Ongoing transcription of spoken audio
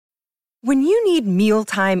When you need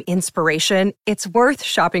mealtime inspiration, it's worth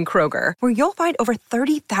shopping Kroger, where you'll find over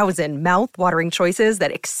 30,000 mouth-watering choices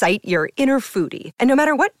that excite your inner foodie. And no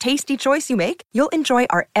matter what tasty choice you make, you'll enjoy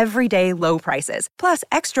our everyday low prices, plus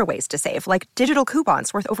extra ways to save, like digital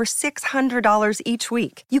coupons worth over $600 each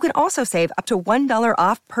week. You can also save up to $1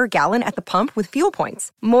 off per gallon at the pump with fuel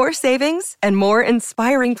points. More savings and more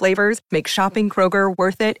inspiring flavors make shopping Kroger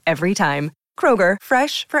worth it every time. Kroger,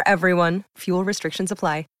 fresh for everyone. Fuel restrictions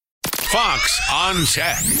apply. Fox on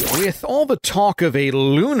Tech. With all the talk of a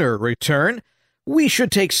lunar return, we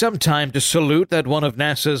should take some time to salute that one of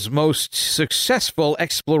NASA's most successful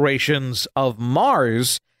explorations of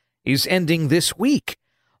Mars is ending this week.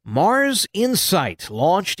 Mars InSight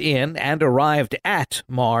launched in and arrived at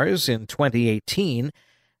Mars in 2018.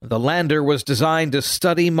 The lander was designed to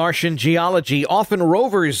study Martian geology. Often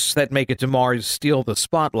rovers that make it to Mars steal the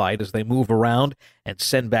spotlight as they move around and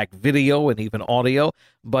send back video and even audio.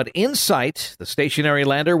 But InSight, the stationary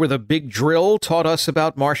lander with a big drill, taught us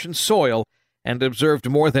about Martian soil and observed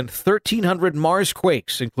more than 1,300 Mars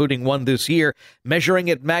quakes, including one this year, measuring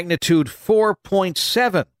at magnitude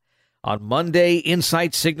 4.7. On Monday,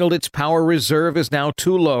 InSight signaled its power reserve is now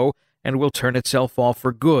too low and will turn itself off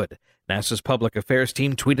for good. NASA's public affairs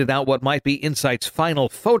team tweeted out what might be InSight's final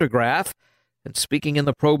photograph, and speaking in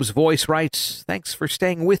the probe's voice writes, "Thanks for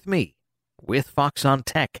staying with me." With Fox on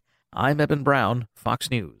Tech, I'm Eben Brown,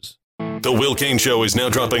 Fox News. The Will Cain Show is now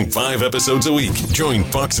dropping 5 episodes a week. Join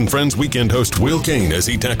Fox and Friends weekend host Will Cain as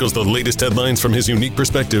he tackles the latest headlines from his unique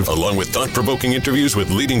perspective, along with thought-provoking interviews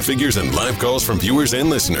with leading figures and live calls from viewers and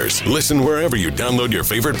listeners. Listen wherever you download your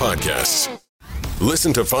favorite podcasts.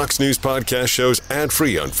 Listen to Fox News Podcast shows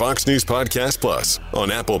ad-free on Fox News Podcast Plus,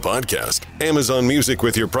 on Apple Podcast, Amazon Music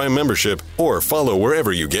with your Prime membership, or follow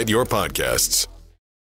wherever you get your podcasts.